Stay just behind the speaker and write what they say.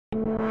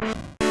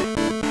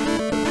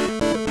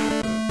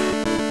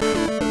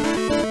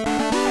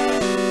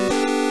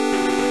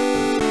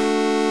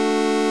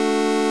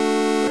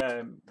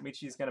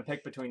Michi's gonna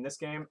pick between this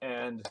game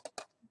and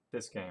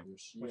this game.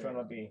 Which one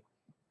will it be?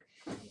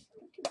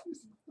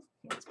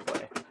 Let's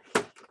play.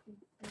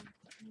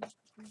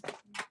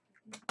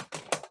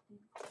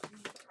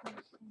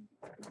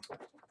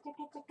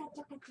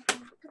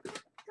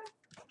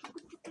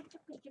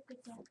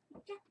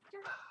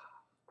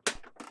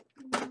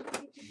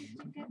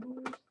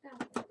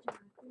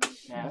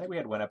 Yeah, I think we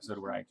had one episode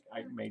where I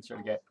made sure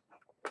to get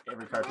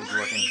every cartridge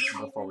working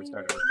before we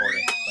started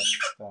recording.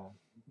 But,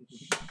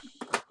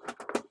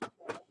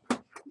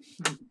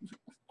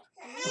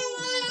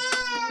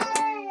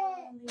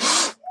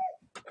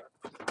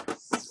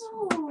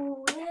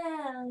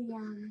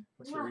 William.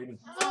 what's your reading?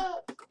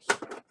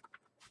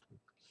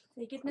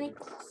 Say good night.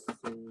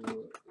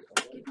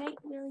 Good night,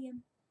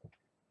 William.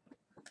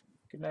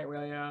 Good night,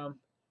 William.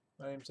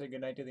 William, say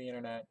good night to the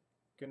internet.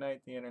 Good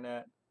night, the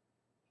internet.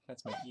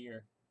 That's my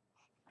ear.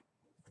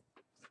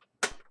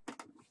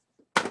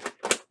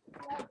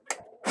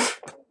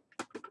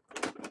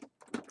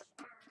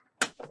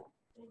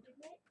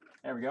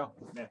 There we go.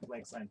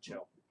 Netflix and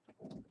chill.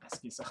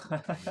 Excuse Michi,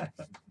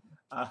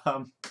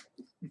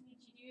 do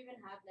you even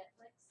have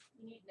Netflix?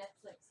 You need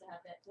Netflix to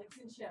have Netflix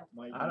and chill.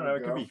 I don't know.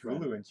 It could be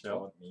Hulu and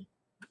chill.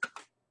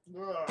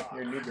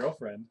 Your new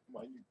girlfriend.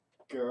 My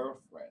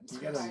girlfriend. You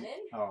gotta.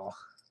 Oh.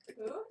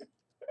 Who?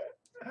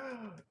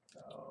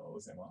 Oh,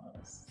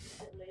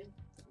 Liv.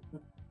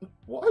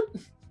 What?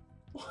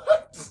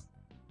 What?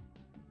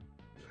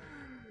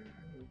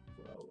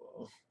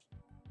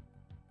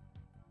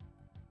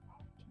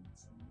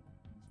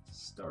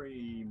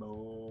 Story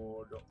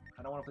mode.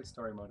 I don't want to play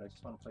story mode. I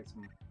just want to play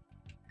some.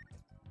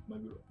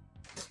 Maguro.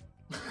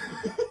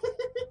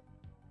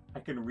 I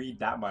can read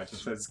that much. It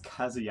says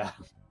Kazuya.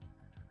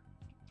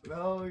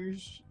 No, you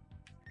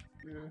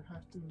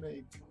have to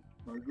make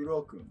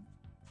Maguro-kun.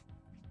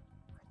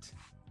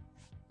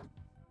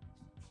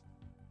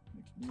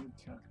 Make new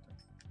character.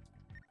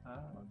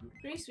 Maguro.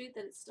 Pretty sweet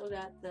that it's still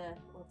got the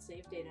old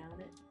save data on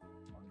it.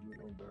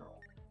 Maguro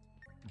barrel.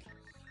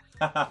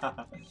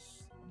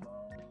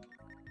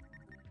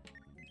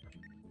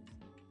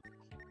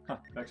 Huh,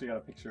 I've actually got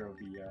a picture of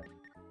the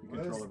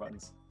controller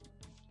buttons.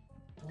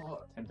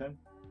 What? 1010?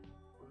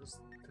 What is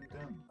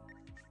 10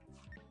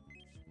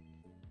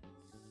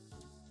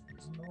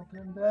 There's no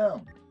 10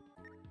 down.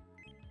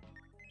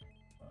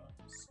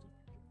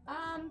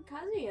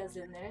 Kazuya's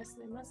in there, so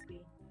there must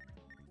be.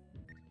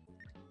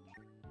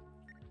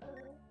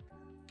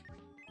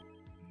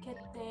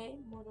 Kette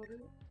Mororu.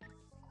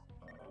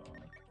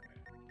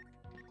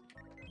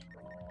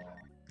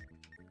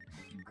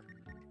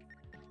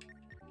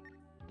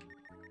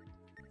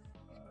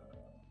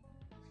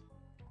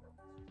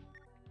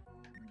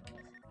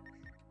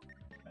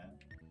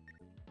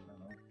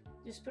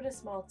 Just put a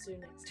small 2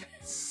 next to it.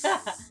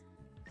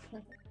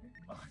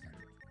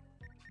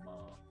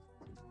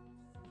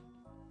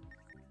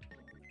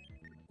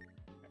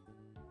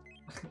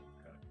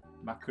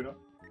 Makuro?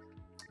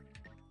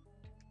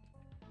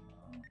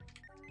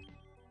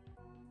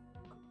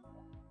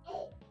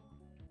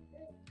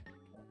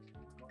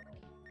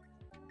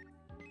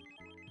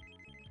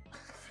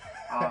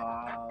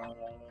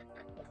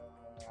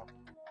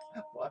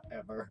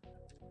 Whatever.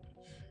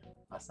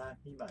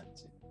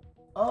 Asahimachi.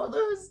 Oh,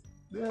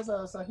 there's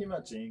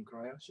Asahimachi in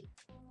Koreashi.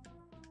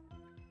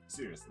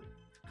 Seriously.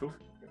 Cool.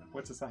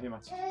 What's a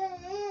Sahimachi?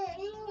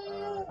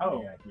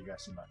 Oh, yeah,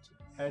 Higashimachi.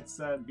 It's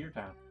Beer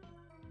Town.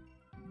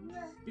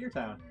 Beer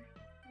Town.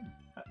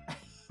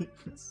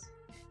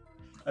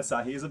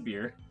 Asahi is a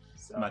beer.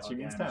 So Machi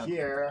means town.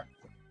 Here.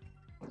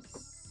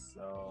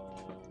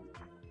 So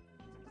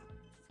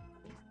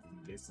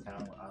this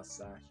town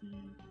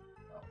Asahi.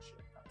 Oh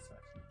shit,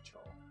 Asahi Cho.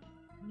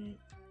 Ni.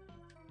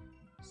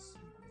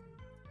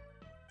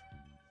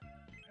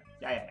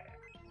 Yeah.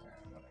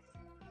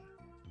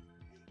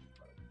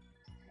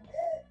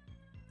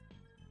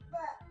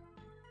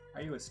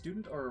 Are you a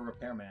student or a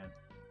repairman?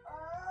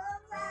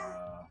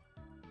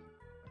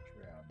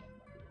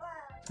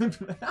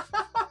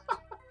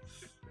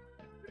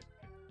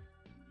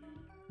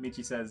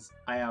 Michi says,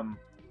 I am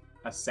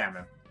a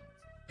salmon.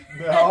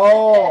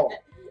 No!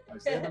 I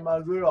said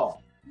Maguro.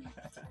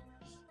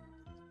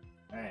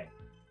 Hey,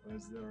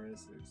 where's the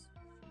racers?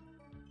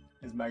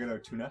 Is Maguro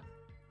tuna?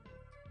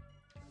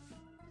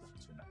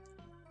 Tuna.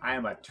 I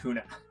am a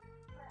tuna.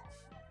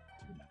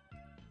 Tuna.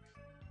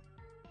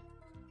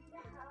 I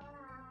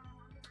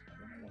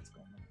don't know what's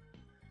going on.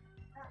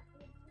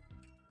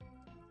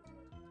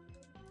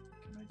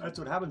 That's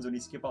what happens when you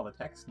skip all the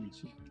text,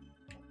 Michi.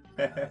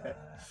 Go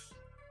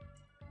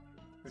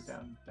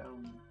down. There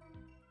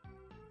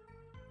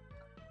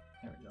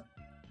we go.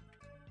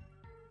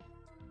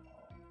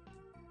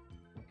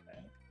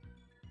 Okay.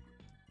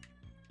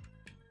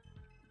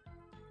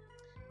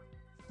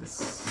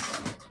 This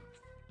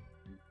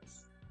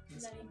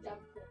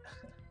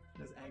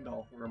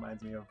angle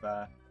reminds me of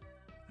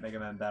Mega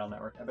Man Battle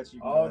Network. I bet you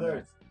can Oh, go in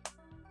there's.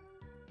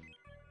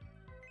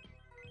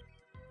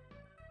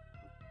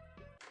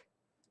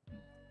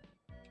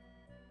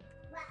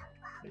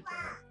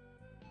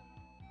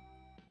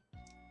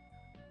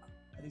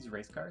 Are these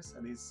race cars?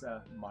 Are these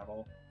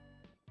model?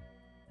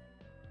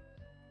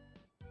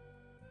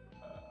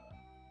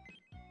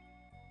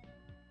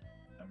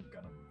 I'm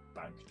gonna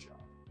bank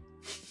job.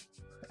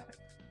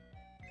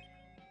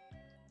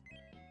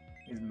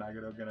 Is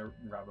Maguro gonna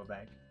rob a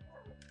bank?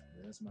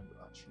 There's my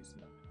garage. She's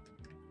not.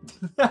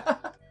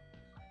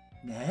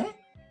 ね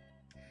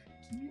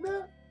君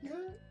が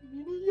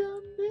ミニヤン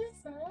で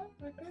さ、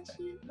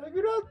私、マ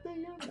グロって言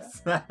うんだ。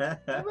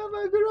I'm a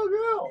マグロ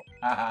girl.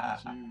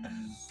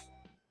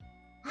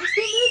 Nice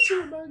to meet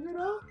you, マグロ.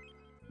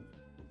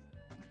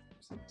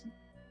 Got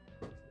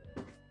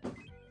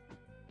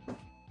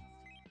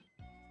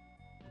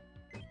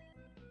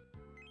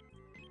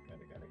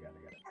it.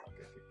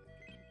 Okay.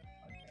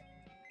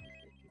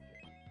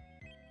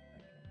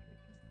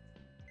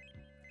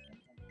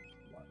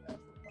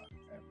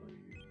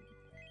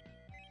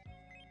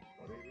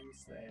 Whatever you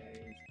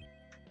say,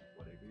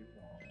 whatever you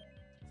want.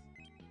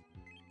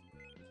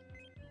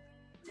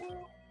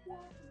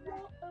 Whatever.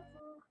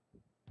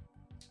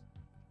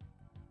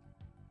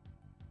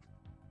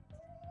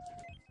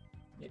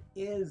 It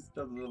is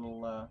the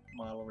little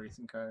model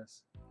racing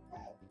cars.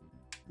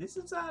 This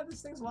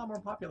thing's a lot more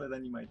popular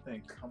than you might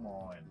think. Come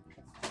on.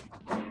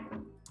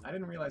 I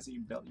didn't realize that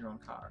you built your own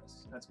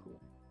cars. That's cool.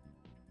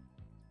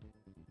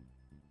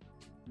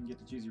 You get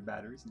to choose your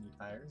batteries and your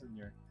tires and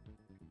your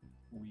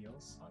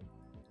wheels.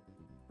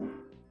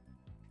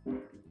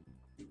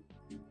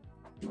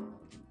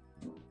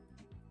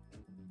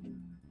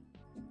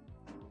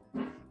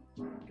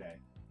 Okay.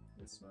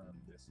 This one.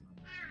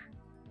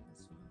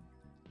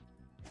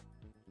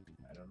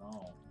 I don't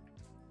know.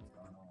 What's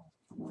going on?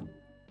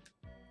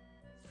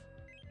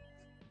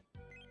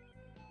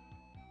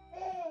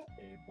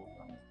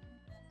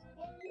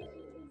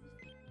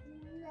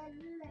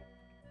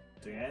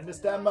 Do you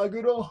understand,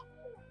 Maguro?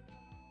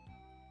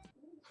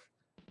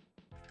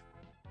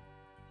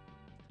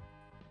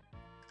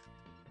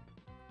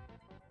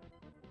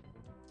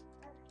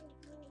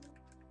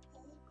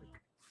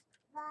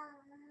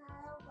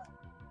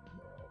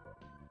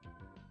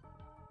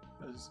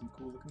 Those are some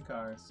cool looking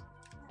cars.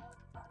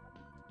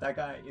 That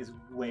guy is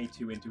way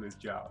too into his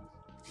job.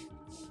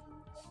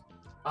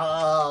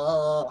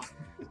 Ah.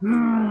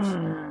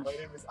 My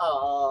name is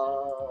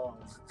Ah.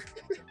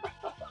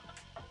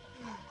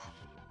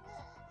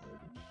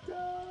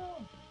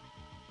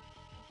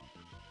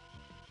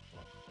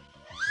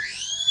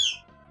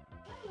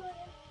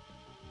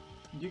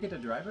 Do you get to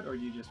drive it or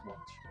do you just watch?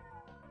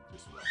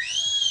 Just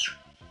watch.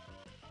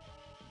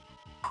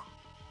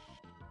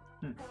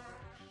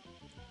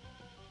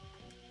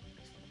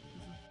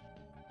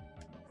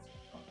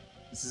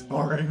 This is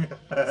boring.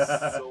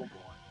 So boring.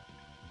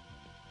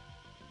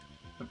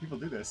 But people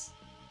do this.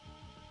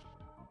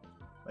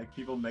 Like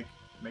people make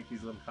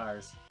these little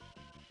cars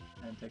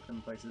and take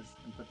them places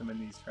and put them in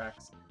these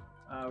tracks.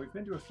 We've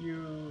been to a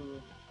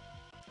few,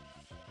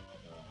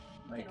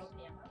 like,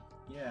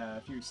 yeah,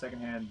 a few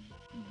secondhand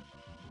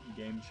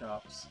game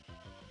shops,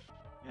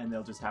 and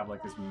they'll just have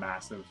like this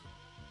massive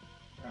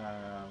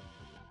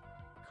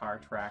car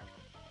track.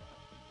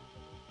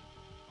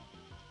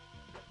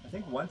 I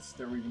think once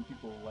there were even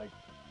people like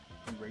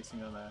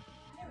racing on that.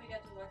 Yeah, we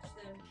got to watch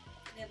them.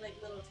 They had like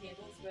little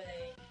tables where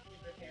they did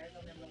repairs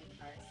on their little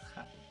cars.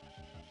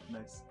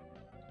 Nice.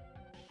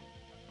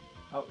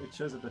 Oh, it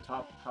shows at the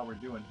top how we're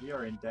doing. We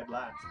are in dead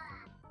last.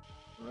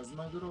 Where's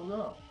Maguro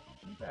go?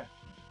 Right there.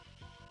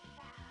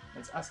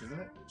 It's us, isn't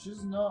it?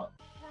 She's not.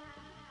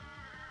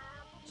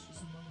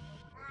 She's not.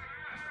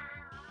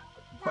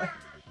 What?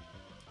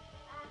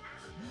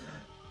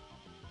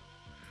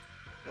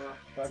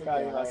 It's Okay,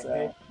 okay,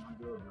 okay.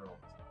 Maguro girl.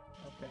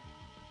 Okay.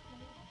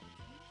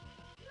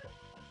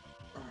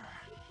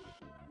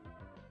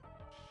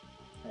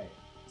 Hey,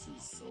 this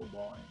is so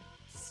boring.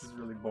 This is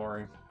really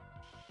boring.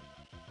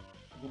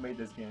 Who made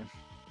this game?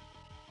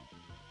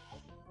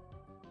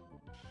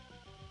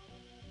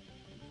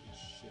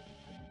 Shit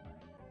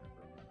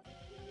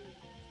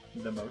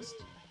thing The most?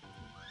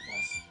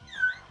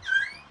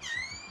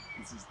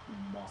 This is the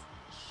most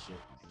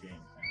shit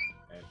game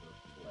I've ever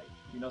played.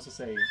 You can also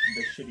say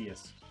the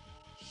shittiest.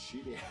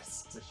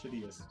 Shittiest. The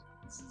shittiest.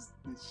 This is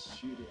the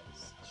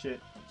shittiest. Shit,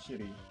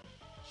 shitty,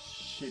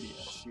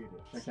 shittiest. There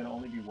Shittiest. can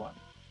only be one.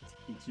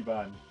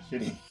 Ichiban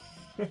shitty.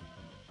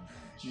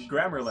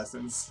 Grammar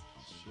lessons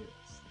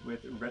Shittiest.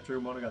 with Retro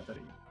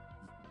Monogatari.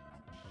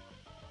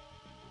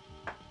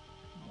 Come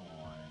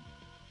on.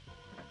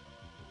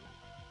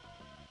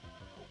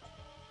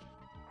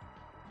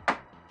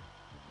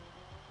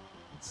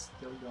 It's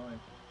still going.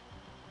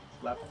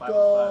 It's lap 5 of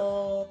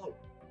Go!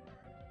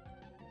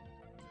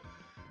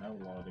 Now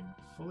loading.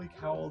 5. Fully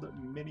cowled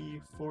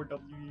mini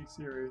 4WE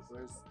series.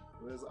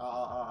 Where's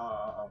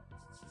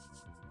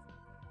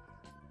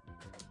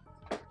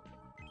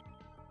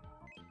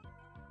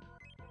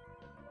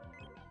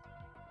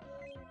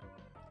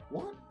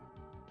What?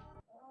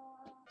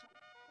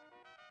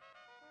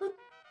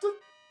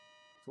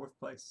 4th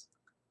place.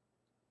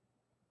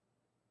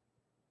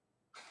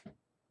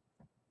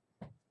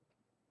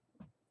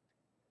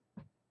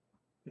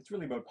 It's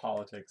really about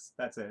politics.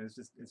 That's it. It's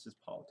just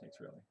politics,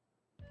 really.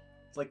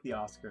 It's like the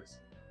Oscars.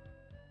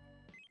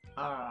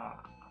 Ah.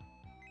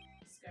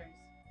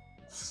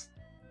 Scars.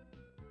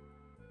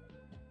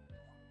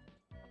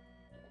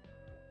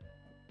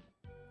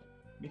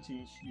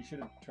 Michi, you should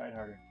have tried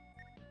harder.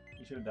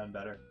 You should have done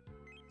better.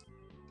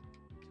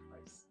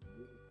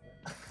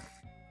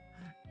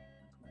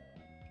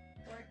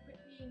 Or quit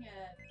being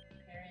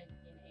a parent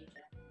in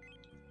Asia.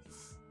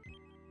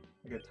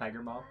 Like a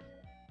tiger mom.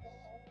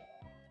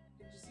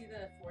 Did you see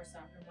the 4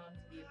 soccer moms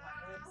of the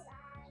apocalypse?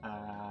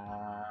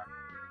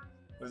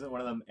 Was it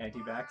one of them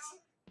anti-vax?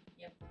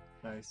 Yep.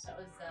 Nice. That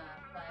was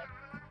Flag.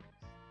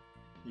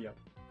 Yep.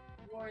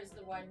 War is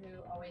the one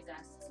who always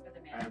asks for the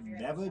I've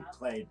manager. never at the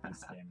played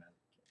this game.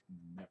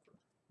 Never.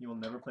 You will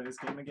never play this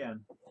game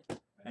again.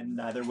 And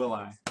neither will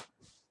I.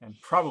 And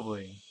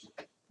probably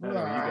neither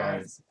will you Ah.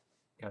 guys,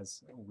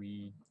 because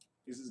we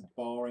This is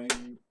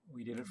boring.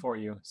 did it for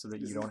you so that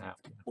This you don't is have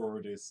to.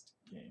 Boredest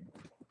game.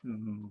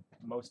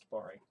 Most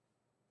boring.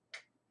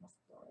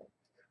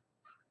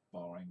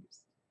 Boring.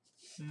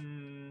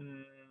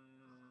 Mm,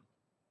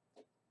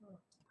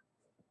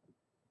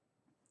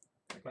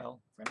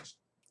 well, Finished.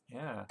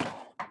 yeah.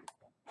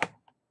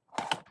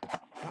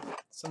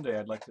 Someday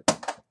I'd like to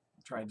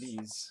try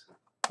these,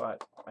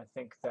 but I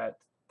think that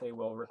they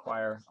will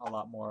require a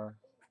lot more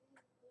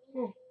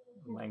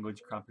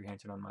language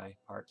comprehension on my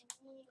part.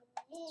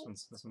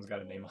 This one's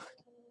got a name on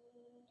it.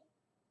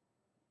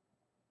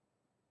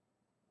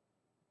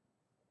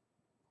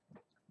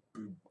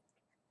 Boom.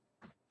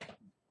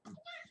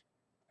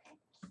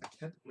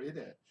 Can't read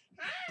it.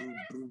 Boom,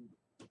 boom.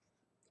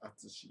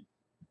 Atsushi.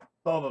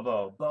 Bo.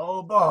 Bo,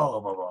 bo, bo,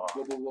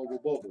 bo,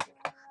 bo.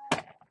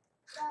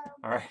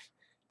 All right.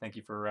 Thank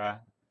you for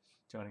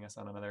joining us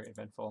on another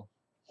eventful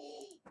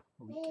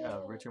week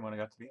of Richard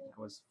Monogatari. That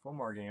was 4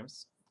 more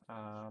games.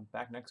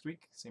 Back next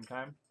week, same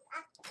time,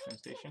 same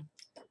station.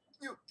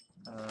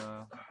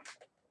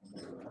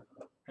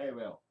 Hey,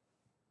 Will.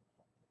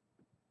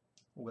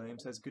 William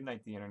says, "Good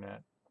night, the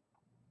internet."